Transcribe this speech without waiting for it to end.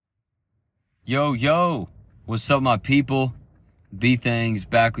Yo, what's up, my people? B-Things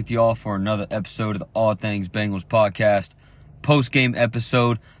back with y'all for another episode of the All Things Bengals podcast. Post-game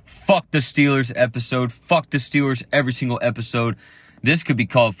episode. Fuck the Steelers episode. Fuck the Steelers every single episode. This could be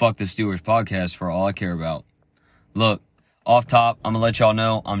called Fuck the Steelers podcast for all I care about. Look, off top, I'm going to let y'all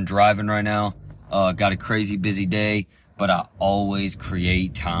know I'm driving right now. Got a crazy busy day, but I always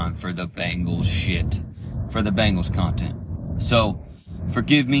create time for the Bengals shit, for the Bengals content. So,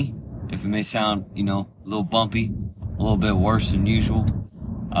 forgive me if it may sound, a little bumpy, a little bit worse than usual.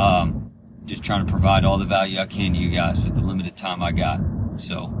 Just trying to provide all the value I can to you guys with the limited time I got.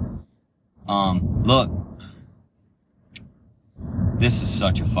 So, look, this is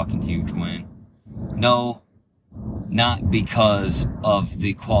such a fucking huge win. No, not because of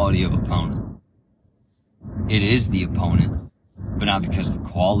the quality of opponent. It is the opponent, but not because of the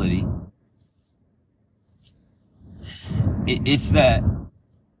quality. It's that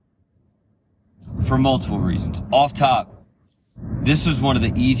for multiple reasons. Off top, this was one of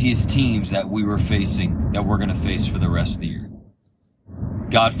the easiest teams that we were facing, that we're going to face for the rest of the year.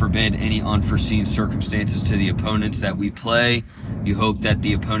 God forbid any unforeseen circumstances to the opponents that we play. You hope that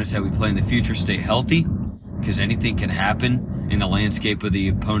the opponents that we play in the future stay healthy, because anything can happen in the landscape of the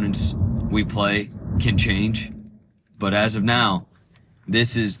opponents we play can change. But as of now,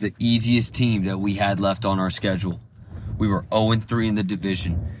 this is the easiest team that we had left on our schedule. We were 0-3 in the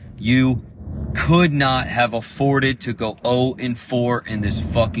division. You could not have afforded to go 0-4 in this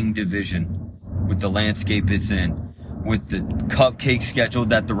fucking division with the landscape it's in, with the cupcake schedule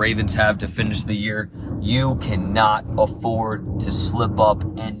that the Ravens have to finish the year. You cannot afford to slip up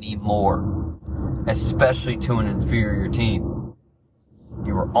anymore, especially to an inferior team.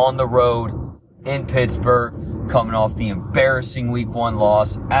 You were on the road in Pittsburgh, coming off the embarrassing Week 1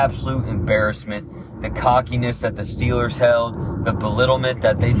 loss, absolute embarrassment. The cockiness that the Steelers held, the belittlement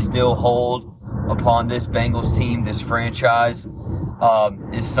that they still hold upon this Bengals team, this franchise,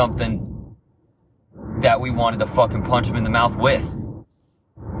 is something that we wanted to fucking punch them in the mouth with.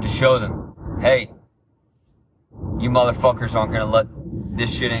 To show them, hey, you motherfuckers aren't going to let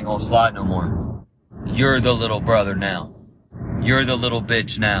this shit ain't going to slide no more. You're the little brother now. You're the little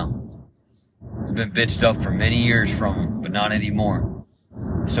bitch now. We've been bitched up for many years from them, but not anymore.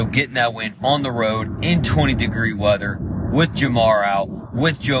 So getting that win on the road in 20-degree weather, with Jamar out,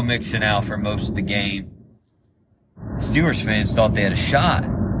 with Joe Mixon out for most of the game, Steelers fans thought they had a shot.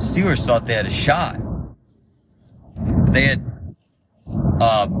 Steelers thought they had a shot. They had,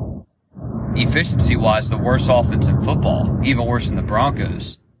 efficiency-wise, the worst offense in football, even worse than the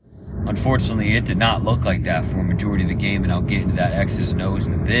Broncos. Unfortunately, it did not look like that for a majority of the game, and I'll get into that X's and O's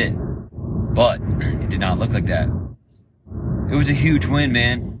in a bit. But it did not look like that. It was a huge win,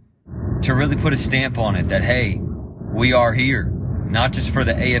 man, to really put a stamp on it that, hey, we are here, not just for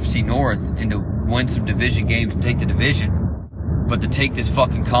the AFC North and to win some division games and take the division, but to take this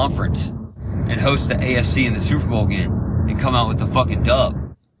fucking conference and host the AFC in the Super Bowl again and come out with the fucking dub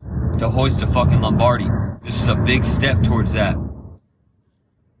to hoist a fucking Lombardi. This is a big step towards that.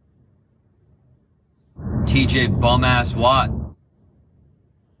 TJ bum-ass Watt,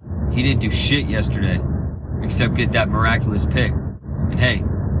 he didn't do shit yesterday except get that miraculous pick. And hey,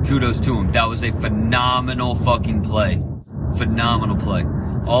 kudos to him. That was a phenomenal fucking play. Phenomenal play.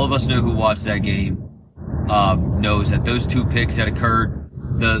 All of us know who watched that game knows that those two picks that occurred,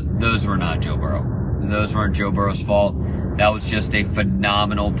 those were not Joe Burrow. Those weren't Joe Burrow's fault. That was just a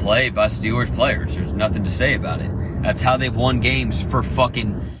phenomenal play by Steelers players. There's nothing to say about it. That's how they've won games for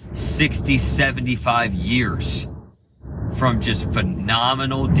fucking 60, 75 years. From just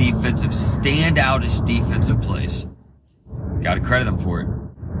phenomenal defensive, standoutish defensive plays. Gotta credit them for it.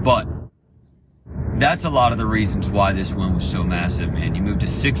 But that's a lot of the reasons why this win was so massive, man. You moved to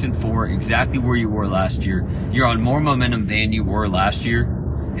 6-4, exactly where you were last year. You're on more momentum than you were last year.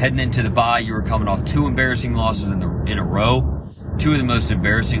 Heading into the bye, you were coming off 2 embarrassing losses in a row. 2 of the most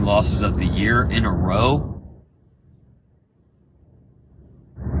embarrassing losses of the year in a row.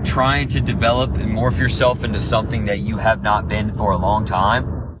 Trying to develop and morph yourself into something that you have not been for a long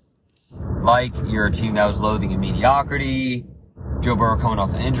time. Like, you're a team that was loathing in mediocrity. Joe Burrow coming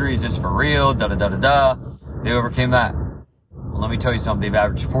off the injury. Is this for real? Da-da-da-da-da. They overcame that. Well, let me tell you something. They've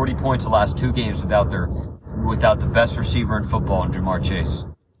averaged 40 points the last 2 games without the best receiver in football, in Jamar Chase.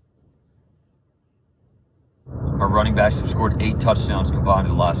 Our running backs have scored 8 touchdowns combined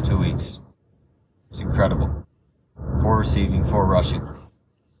in the last 2 weeks. It's incredible. 4 receiving, 4 rushing.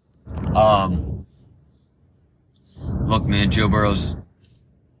 Look, man, Joe Burrow's,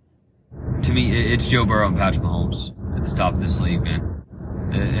 to me, it's Joe Burrow and Patrick Mahomes at the top of this league, man.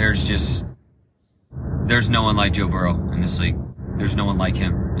 There's no one like Joe Burrow in this league. There's no one like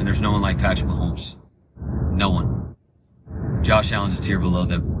him, and there's no one like Patrick Mahomes. No one. Josh Allen's a tier below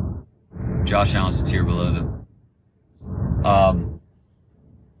them.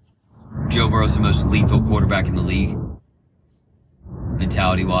 Joe Burrow's the most lethal quarterback in the league.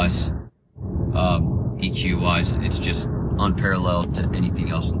 Mentality-wise, EQ-wise, it's just unparalleled to anything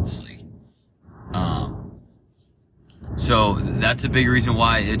else in this league. So that's a big reason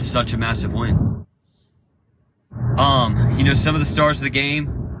why it's such a massive win. Some of the stars of the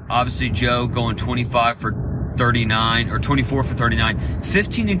game, obviously Joe going 25 for 39, or 24 for 39,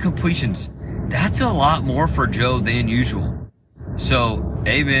 15 incompletions. That's a lot more for Joe than usual. So,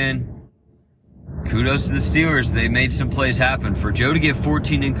 hey man, kudos to the Steelers. They made some plays happen. For Joe to get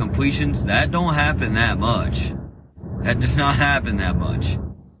 14 incompletions, that don't happen that much. That does not happen that much.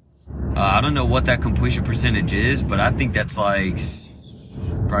 I don't know what that completion percentage is, but I think that's like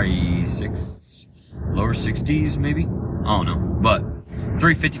probably lower 60s maybe. I don't know. But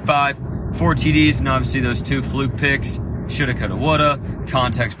 355, 4 TDs, and obviously those 2 fluke picks. Shoulda, coulda, woulda.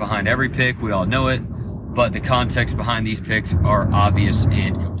 Context behind every pick, we all know it. But the context behind these picks are obvious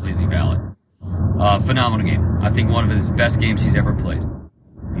and completely valid. Phenomenal game. I think one of his best games he's ever played.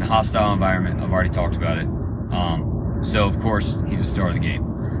 In the hostile environment, I've already talked about it. So, of course, he's a star of the game.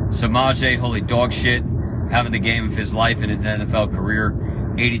 Samaje, holy dog shit, having the game of his life in his NFL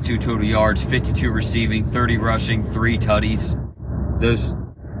career. 82 total yards, 52 receiving, 30 rushing, 3 tutties.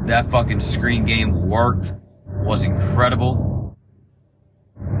 That fucking screen game work was incredible.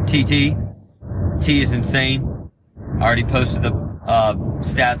 T is insane. I already posted the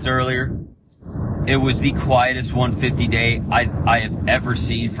stats earlier. It was the quietest 150 day I have ever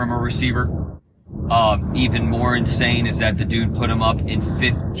seen from a receiver. Even more insane is that the dude put him up in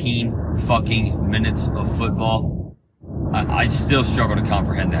 15 fucking minutes of football. I still struggle to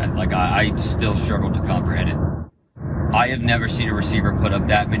comprehend that. I still struggle to comprehend it. I have never seen a receiver put up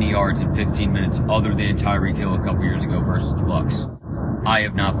that many yards in 15 minutes other than Tyreek Hill a couple years ago versus the Bucks. I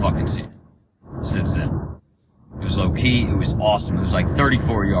have not fucking seen it since then. It was low key. It was awesome. It was like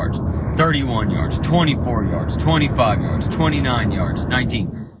 34 yards, 31 yards, 24 yards, 25 yards, 29 yards,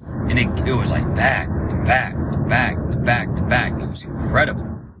 19. And it was like back to back to back to back to back. It was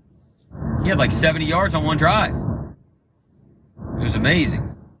incredible. He had like 70 yards on one drive. It was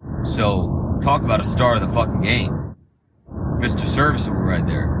amazing. So, talk about a star of the fucking game. Mr. Serviceable right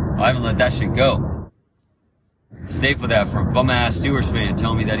there. I haven't let that shit go. Stay for that from a bum-ass Steelers fan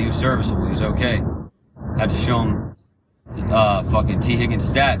telling me that he was serviceable. He was okay. Had to show him fucking T.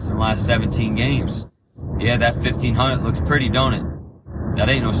 Higgins stats in the last 17 games. Yeah, that 1,500 looks pretty, don't it? That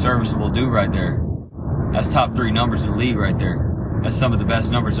ain't no serviceable dude right there. That's top 3 numbers in the league right there. That's some of the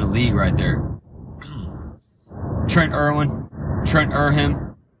best numbers in the league right there. Trent Irhim.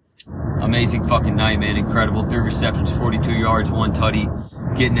 Amazing fucking night, man. Incredible. 3 receptions, 42 yards, 1 tutty.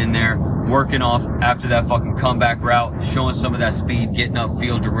 Getting in there. Working off after that fucking comeback route. Showing some of that speed. Getting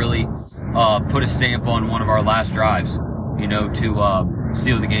upfield to really put a stamp on one of our last drives. To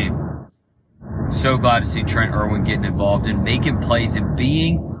seal the game. So glad to see Trent Irwin getting involved and making plays and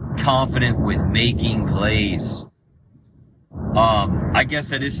being confident with making plays. I guess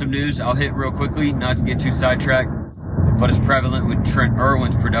that is some news I'll hit real quickly, not to get too sidetracked, but it's prevalent with Trent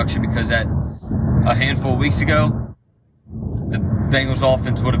Irwin's production because a handful of weeks ago, the Bengals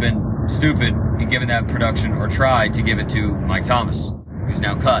offense would have been stupid in giving that production or tried to give it to Mike Thomas, who's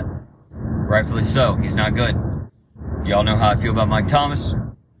now cut. Rightfully so. He's not good. Y'all know how I feel about Mike Thomas.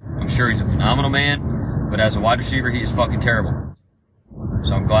 I'm sure he's a phenomenal man, but as a wide receiver, he is fucking terrible.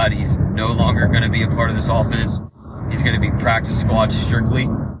 So I'm glad he's no longer going to be a part of this offense. He's going to be practice squad strictly.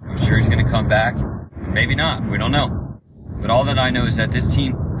 I'm sure he's going to come back. Maybe not. We don't know. But all that I know is that this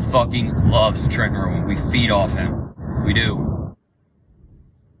team fucking loves Trent Irwin. We feed off him. We do.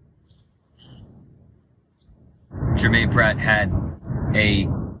 Jermaine Pratt had a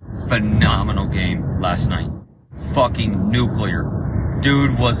phenomenal game last night. Fucking nuclear.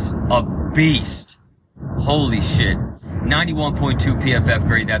 Dude was a beast. Holy shit. 91.2 PFF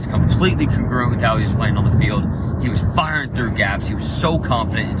grade. That's completely congruent with how he was playing on the field. He was firing through gaps. He was so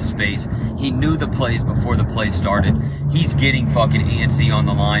confident in space. He knew the plays before the play started. He's getting fucking antsy on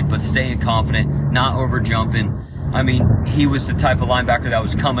the line, but staying confident, not over jumping. I mean, he was the type of linebacker that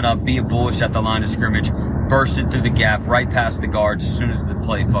was coming up, being bullish at the line of scrimmage, bursting through the gap, right past the guards as soon as the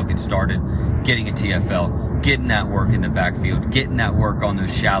play fucking started, getting a TFL, getting that work in the backfield, getting that work on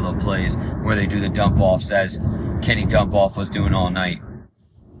those shallow plays where they do the dump-offs as Kenny Dump-Off was doing all night.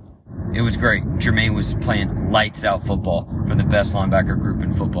 It was great. Jermaine was playing lights-out football for the best linebacker group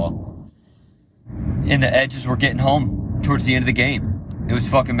in football. And the edges were getting home towards the end of the game. It was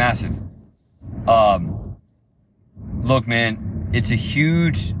fucking massive. Look, man, it's a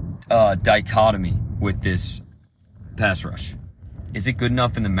huge dichotomy with this pass rush. Is it good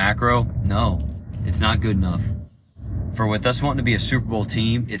enough in the macro? No, it's not good enough. For with us wanting to be a Super Bowl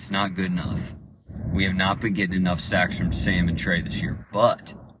team, it's not good enough. We have not been getting enough sacks from Sam and Trey this year,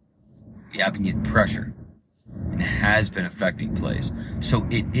 but we have been getting pressure. And it has been affecting plays. So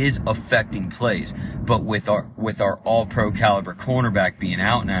it is affecting plays. But with our all-pro caliber cornerback being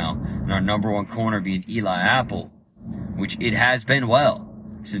out now, and our number one corner being Eli Apple, which it has been well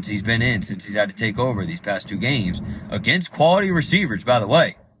since he's been in, since he's had to take over these past 2 games, against quality receivers, by the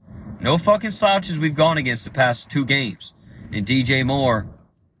way. No fucking slouches we've gone against the past 2 games. And DJ Moore,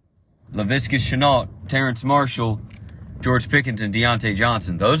 Laviska Shenault, Terrence Marshall, George Pickens, and Deontay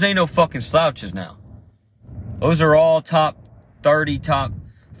Johnson. Those ain't no fucking slouches now. Those are all top 30, top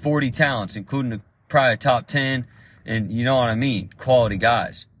 40 talents, including probably top 10, and you know what I mean, quality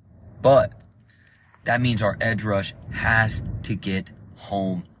guys. But that means our edge rush has to get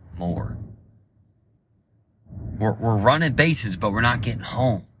home more. We're running bases, but we're not getting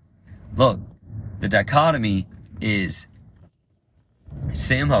home. Look, the dichotomy is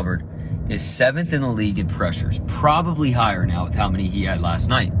Sam Hubbard is 7th in the league in pressures, probably higher now with how many he had last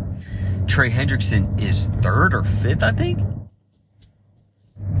night. Trey Hendrickson is 3rd or 5th, I think.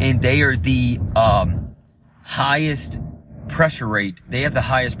 And they are the highest pressure rate. They have the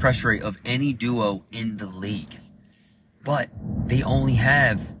highest pressure rate of any duo in the league. But they only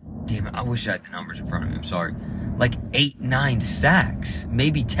have, damn it, I wish I had the numbers in front of me, I'm sorry. Like 8, 9 sacks.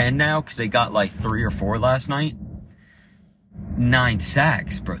 Maybe 10 now, because they got like 3 or 4 last night. 9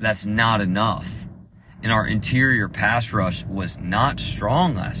 sacks, bro. That's not enough. And our interior pass rush was not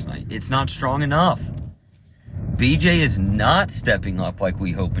strong last night. It's not strong enough. BJ is not stepping up like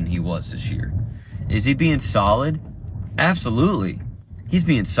we hoping he was this year. Is he being solid? Absolutely. He's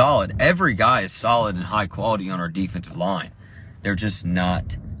being solid. Every guy is solid and high quality on our defensive line. They're just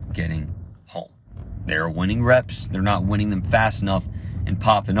not getting home. They're winning reps. They're not winning them fast enough and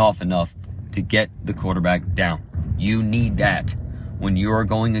popping off enough to get the quarterback down. You need that when you are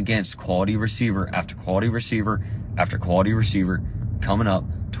going against quality receiver after quality receiver after quality receiver coming up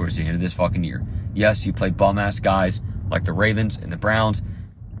towards the end of this fucking year. Yes, you play bum-ass guys like the Ravens and the Browns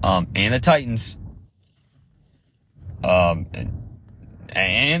and the Titans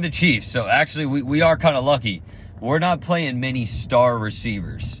and the Chiefs. So actually, we are kind of lucky. We're not playing many star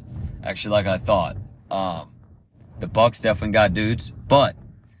receivers, actually, like I thought. The Bucs definitely got dudes, but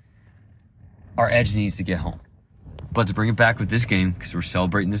our edge needs to get home. But to bring it back with this game, because we're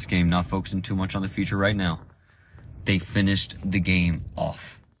celebrating this game, not focusing too much on the future right now, they finished the game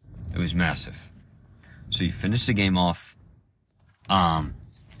off. It was massive. So you finish the game off. And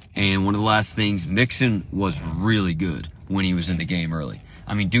one of the last things, Mixon was really good when he was in the game early.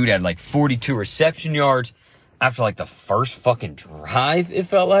 I mean, dude had like 42 reception yards after like the first fucking drive, it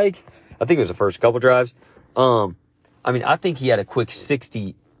felt like. I think it was the first couple drives. I think he had a quick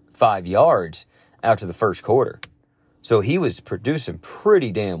 65 yards after the first quarter. So he was producing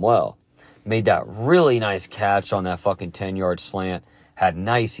pretty damn well. Made that really nice catch on that fucking 10-yard slant. Had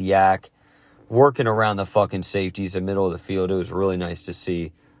nice yak. Working around the fucking safeties, the middle of the field. It was really nice to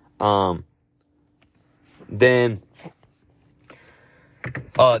see. That's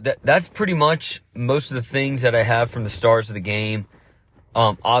pretty much most of the things that I have from the stars of the game.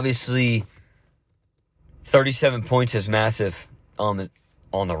 Obviously, 37 points is massive on the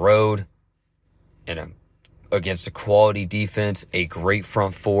road. And against a quality defense, a great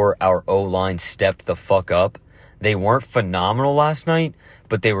front four. Our O-line stepped the fuck up. They weren't phenomenal last night,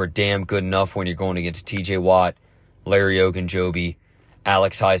 but they were damn good enough when you're going against T.J. Watt, Larry Ogunjobi,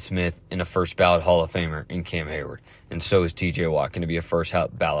 Alex Highsmith, and a first ballot Hall of Famer in Cam Hayward. And so is T.J. Watt going to be a first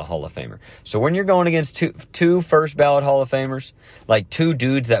ballot Hall of Famer. So when you're going against two first ballot Hall of Famers, like 2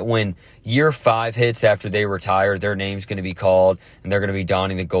 dudes that when year 5 hits after they retire, their name's going to be called, and they're going to be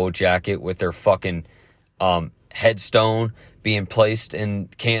donning the gold jacket with their fucking headstone being placed in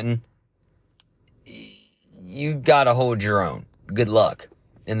Canton, you gotta hold your own. Good luck.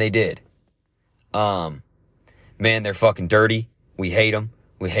 And they did. Man, they're fucking dirty. We hate them.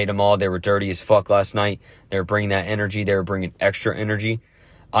 We hate them all. They were dirty as fuck last night. They were bringing that energy. They were bringing extra energy.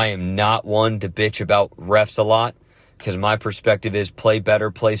 I am not one to bitch about refs a lot, because my perspective is play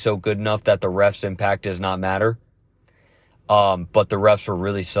better, play so good enough that the refs' impact does not matter. But the refs were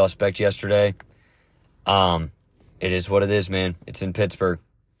really suspect yesterday. It is what it is, man. It's in Pittsburgh.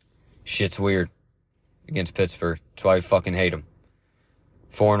 Shit's weird against Pittsburgh. That's why we fucking hate them.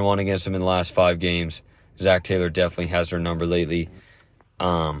 4-1 against them in the last 5 games. Zach Taylor definitely has their number lately.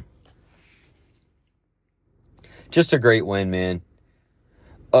 Just a great win, man.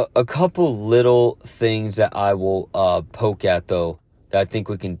 A couple little things that I will poke at, though, that I think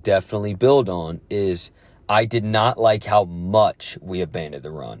we can definitely build on is I did not like how much we abandoned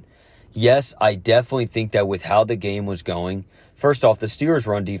the run. Yes, I definitely think that with how the game was going, first off, the Steelers'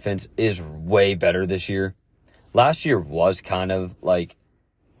 run defense is way better this year. Last year was kind of like,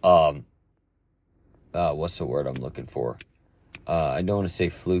 what's the word I'm looking for? I don't want to say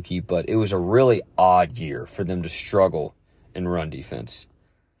fluky, but it was a really odd year for them to struggle in run defense.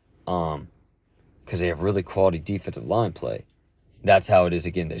 Because they have really quality defensive line play. That's how it is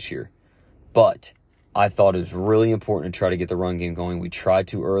again this year. But I thought it was really important to try to get the run game going. We tried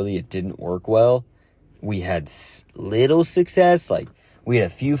too early. It didn't work well. We had little success. Like, we had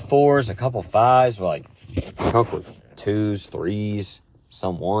a few 4s, a couple 5s, like a chunk with 2s, 3s,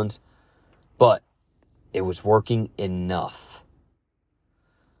 some 1s. But it was working enough.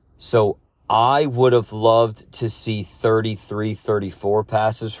 So I would have loved to see 33, 34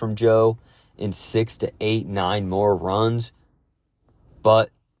 passes from Joe in 6 to 8, 9 more runs.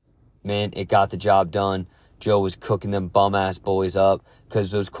 But, man, it got the job done. Joe was cooking them bum-ass boys up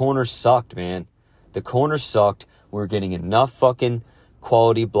because those corners sucked, man. The corners sucked. We were getting enough fucking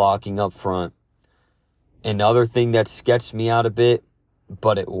quality blocking up front. Another thing that sketched me out a bit,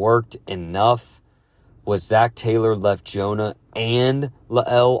 but it worked enough, was Zach Taylor left Jonah and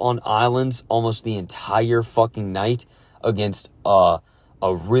Lael on islands almost the entire fucking night against a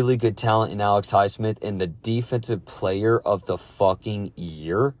really good talent in Alex Highsmith and the defensive player of the fucking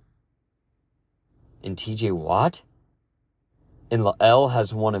year in TJ Watt. And Lael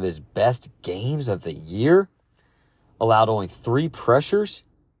has one of his best games of the year. Allowed only 3 pressures.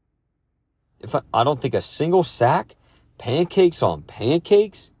 I don't think a single sack. Pancakes on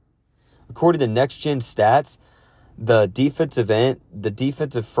pancakes. According to Next Gen Stats, the defensive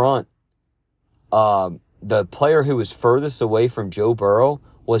front, the player who was furthest away from Joe Burrow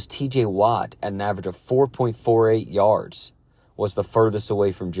was TJ Watt at an average of 4.48 yards. Was the furthest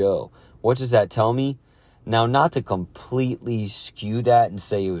away from Joe. What does that tell me? Now, not to completely skew that and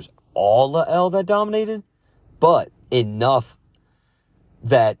say it was all Lael that dominated, but enough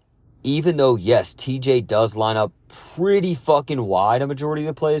that even though, yes, TJ does line up pretty fucking wide a majority of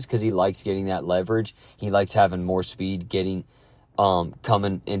the plays because he likes getting that leverage. He likes having more speed, getting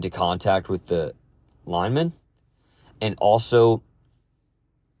coming into contact with the lineman. And also,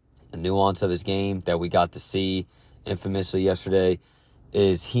 a nuance of his game that we got to see infamously yesterday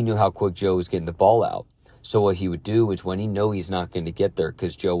is he knew how quick Joe was getting the ball out. So what he would do is when he knows he's not going to get there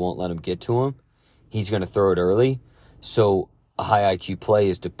because Joe won't let him get to him, he's going to throw it early. So a high IQ play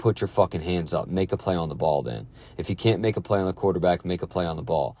is to put your fucking hands up. Make a play on the ball then. If you can't make a play on the quarterback, make a play on the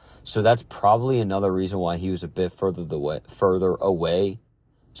ball. So that's probably another reason why he was a bit further away.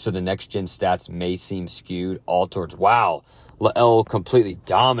 So the Next Gen Stats may seem skewed all towards, wow, Lael completely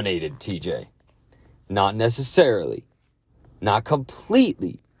dominated TJ. Not necessarily. Not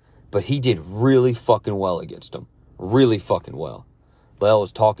completely. But he did really fucking well against him. Really fucking well. Lael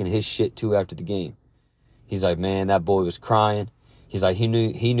was talking his shit too after the game. He's like, man, that boy was crying. He's like, he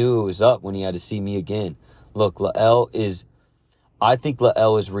knew it was up when he had to see me again. Look, I think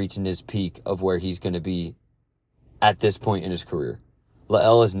Lael is reaching his peak of where he's going to be at this point in his career.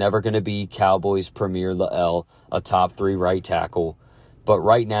 Lael is never going to be Cowboys premier Lael, a top 3 right tackle. But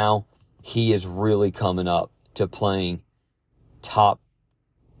right now, he is really coming up to playing top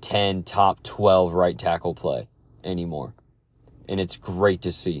 10, top 12 right tackle play anymore. And it's great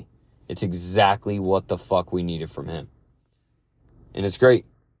to see. It's exactly what the fuck we needed from him. And it's great.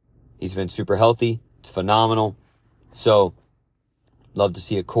 He's been super healthy. It's phenomenal. So, love to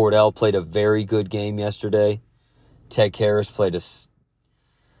see it. Cordell played a very good game yesterday. Ted Karras played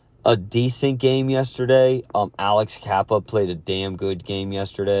a decent game yesterday. Alex Kappa played a damn good game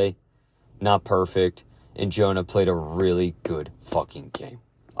yesterday. Not perfect. And Jonah played a really good fucking game.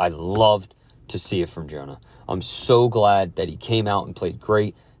 I loved to see it from Jonah. I'm so glad that he came out and played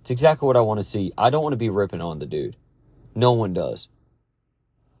great. It's exactly what I want to see. I don't want to be ripping on the dude. No one does.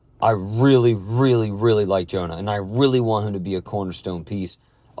 I really, really, really like Jonah, and I really want him to be a cornerstone piece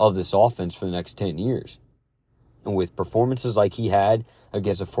of this offense for the next 10 years. And with performances like he had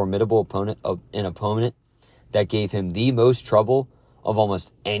against a formidable opponent, an opponent that gave him the most trouble of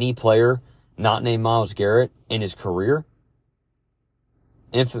almost any player not named Myles Garrett in his career,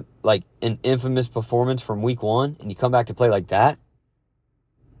 like an infamous performance from week 1, and you come back to play like that,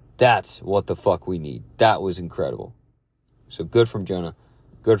 that's what the fuck we need. That was incredible. So good from Jonah.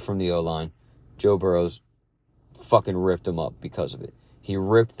 Good from the O-line. Joe Burrow's fucking ripped him up because of it. He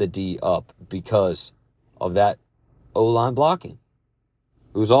ripped the D up because of that O-line blocking.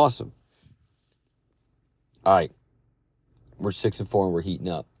 It was awesome. All right. We're 6-4 and we're heating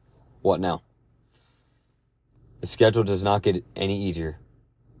up. What now? The schedule does not get any easier.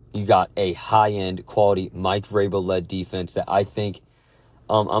 You got a high-end, quality, Mike Vrabel-led defense that I think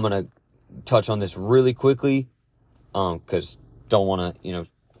I'm going to touch on this really quickly because don't want to,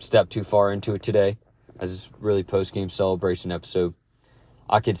 step too far into it today as this really post-game celebration episode.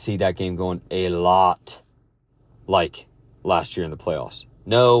 I could see that game going a lot like last year in the playoffs.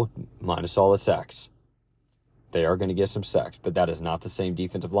 No, minus all the sacks. They are going to get some sacks, but that is not the same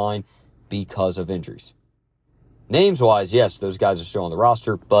defensive line because of injuries. Names-wise, yes, those guys are still on the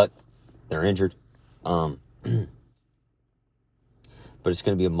roster, but they're injured. But it's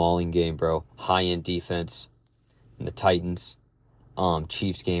going to be a mauling game, bro. High-end defense. And the Titans.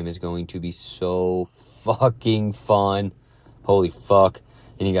 Chiefs game is going to be so fucking fun. Holy fuck.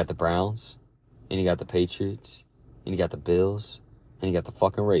 And you got the Browns. And you got the Patriots. And you got the Bills. And you got the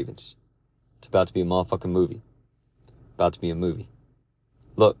fucking Ravens. It's about to be a motherfucking movie. About to be a movie.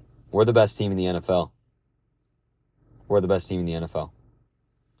 Look, we're the best team in the NFL. We're the best team in the NFL.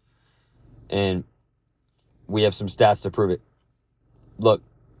 And we have some stats to prove it. Look,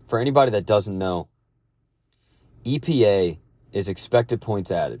 for anybody that doesn't know, EPA is expected points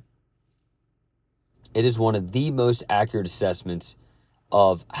added. It is one of the most accurate assessments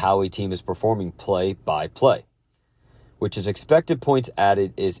of how a team is performing play by play, which is expected points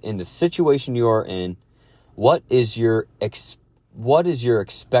added is in the situation you are in. What is your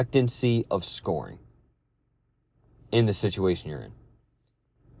expectancy of scoring in the situation you're in?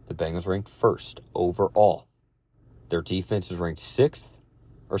 The Bengals ranked first overall. Their defense is ranked fifth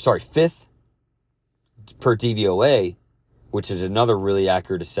per DVOA, which is another really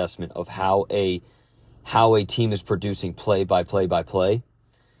accurate assessment of how a team is producing play by play by play.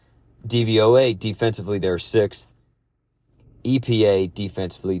 DVOA, defensively, they're sixth. EPA,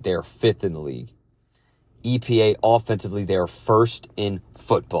 defensively, they're fifth in the league. EPA, offensively, they're first in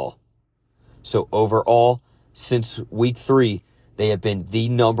football. So overall, since week 3, they have been the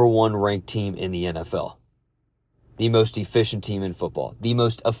number 1 ranked team in the NFL. The most efficient team in football. The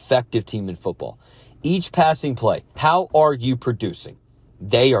most effective team in football. Each passing play, how are you producing?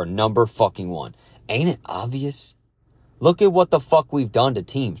 They are number fucking 1. Ain't it obvious? Look at what the fuck we've done to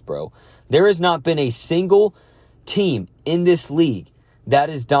teams, bro. There has not been a single team in this league that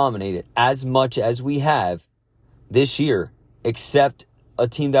is dominated as much as we have this year, except a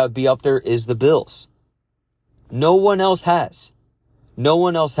team that would be up there is the Bills. No one else has. No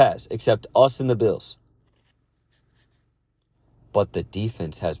one else has, except us and the Bills. But the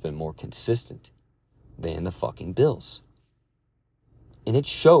defense has been more consistent than the fucking Bills. And it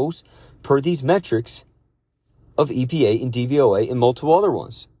shows per these metrics of EPA and DVOA and multiple other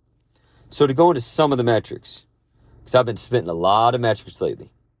ones. So to go into some of the metrics, because I've been spitting a lot of metrics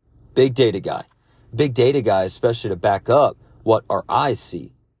lately. Big data guy. Big data guy, especially to back up what our eyes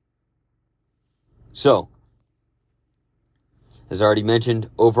see. So, as I already mentioned,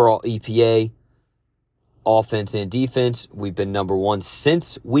 overall EPA, offense and defense, we've been number 1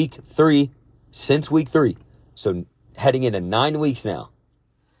 since week 3. So heading into 9 weeks now.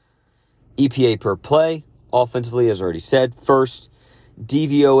 EPA per play, offensively, as already said, first.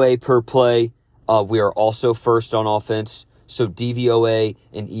 DVOA per play, we are also first on offense. So DVOA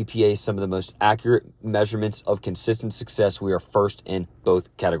and EPA, some of the most accurate measurements of consistent success. We are first in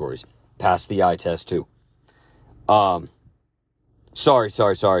both categories. Pass the eye test too. Sorry.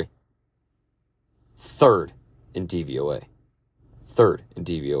 Third in DVOA. First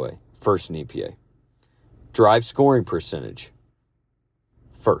in EPA. Drive scoring percentage.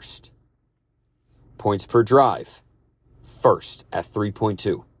 First. Points per drive. First at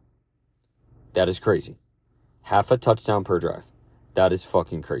 3.2. That is crazy. Half a touchdown per drive. That is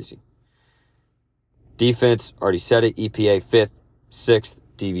fucking crazy. Defense, already said it. EPA 5th, 6th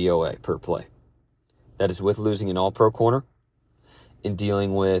DVOA per play. That is with losing an all-pro corner and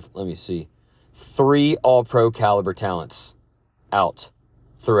dealing with, 3 all-pro caliber talents out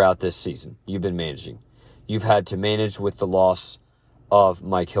throughout this season. You've been managing. You've had to manage with the loss of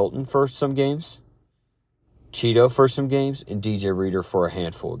Mike Hilton for some games, Cheeto for some games, and DJ Reader for a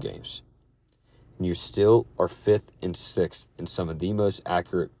handful of games. And you still are 5th and 6th in some of the most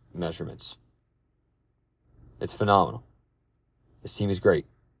accurate measurements. It's phenomenal. This team is great.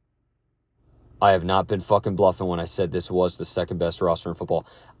 I have not been fucking bluffing when I said this was the second best roster in football.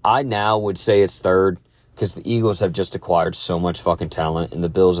 I now would say it's third because the Eagles have just acquired so much fucking talent and the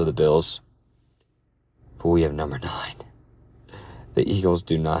Bills are the Bills. But we have number 9. The Eagles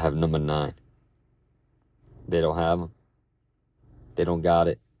do not have number 9. They don't have him. They don't got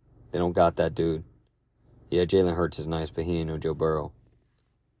it. They don't got that dude. Yeah, Jalen Hurts is nice, but he ain't no Joe Burrow.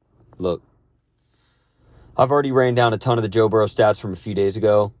 Look, I've already ran down a ton of the Joe Burrow stats from a few days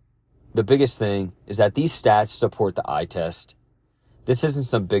ago. The biggest thing is that these stats support the eye test. This isn't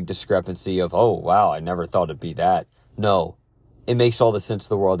some big discrepancy of, oh, wow, I never thought it'd be that. No, it makes all the sense in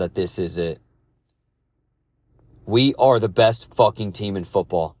the world that this is it. We are the best fucking team in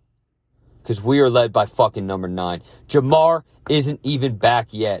football. Because we are led by fucking number 9. Jamar isn't even back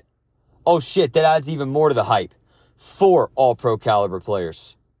yet. Oh shit, that adds even more to the hype. 4 all-pro caliber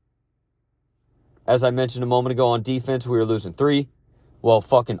players. As I mentioned a moment ago, on defense, we were losing 3. Well,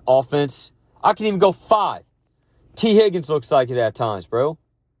 fucking offense, I can even go 5. T. Higgins looks like it at times, bro.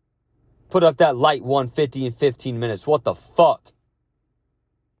 Put up that light 150 in 15 minutes. What the fuck?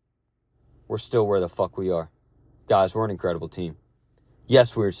 We're still where the fuck we are. Guys, we're an incredible team.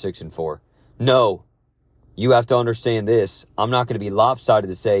 Yes, we're 6-4. No, you have to understand this. I'm not going to be lopsided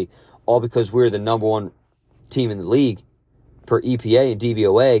to say all because we're the number 1 team in the league per EPA and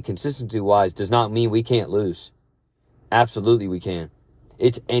DVOA, consistency-wise, does not mean we can't lose. Absolutely we can.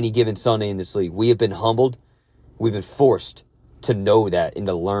 It's any given Sunday in this league. We have been humbled. We've been forced to know that and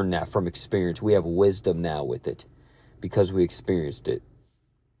to learn that from experience. We have wisdom now with it because we experienced it.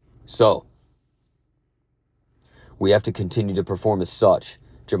 So, we have to continue to perform as such.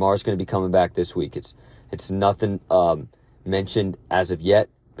 Jamar's going to be coming back this week. It's nothing mentioned as of yet,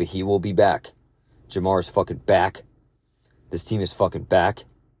 but he will be back. Jamar is fucking back. This team is fucking back.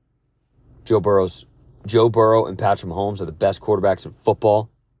 Joe Burrow and Patrick Mahomes are the best quarterbacks in football.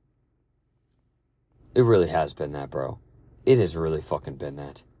 It really has been that, bro. It has really fucking been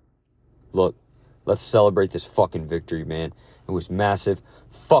that. Look, let's celebrate this fucking victory, man. It was massive.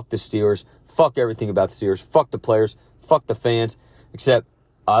 Fuck the Steelers. Fuck everything about the Steelers. Fuck the players. Fuck the fans. Except,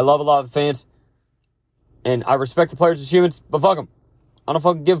 I love a lot of the fans. And I respect the players as humans, but fuck them. I don't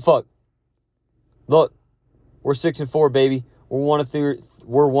fucking give a fuck. Look, we're 6-4, baby. We're 1-3.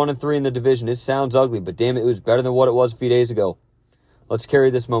 We're 1-3 in the division. It sounds ugly, but damn it was better than what it was a few days ago. Let's carry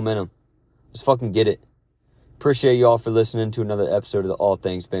this momentum. Let's fucking get it. Appreciate y'all for listening to another episode of the All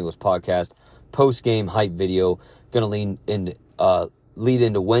Things Bengals podcast. Post-game hype video. Gonna lead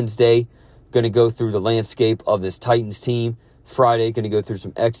into Wednesday. Gonna go through the landscape of this Titans team. Friday, gonna go through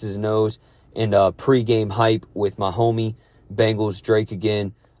some X's and O's and pre-game hype with my homie Bengals Drake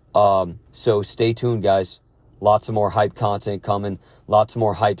again. So stay tuned, guys. Lots of more hype content coming. Lots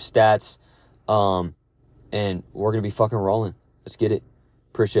more hype stats. And we're gonna be fucking rolling. Let's get it.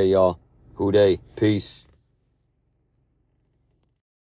 Appreciate y'all. Hoo day. Peace.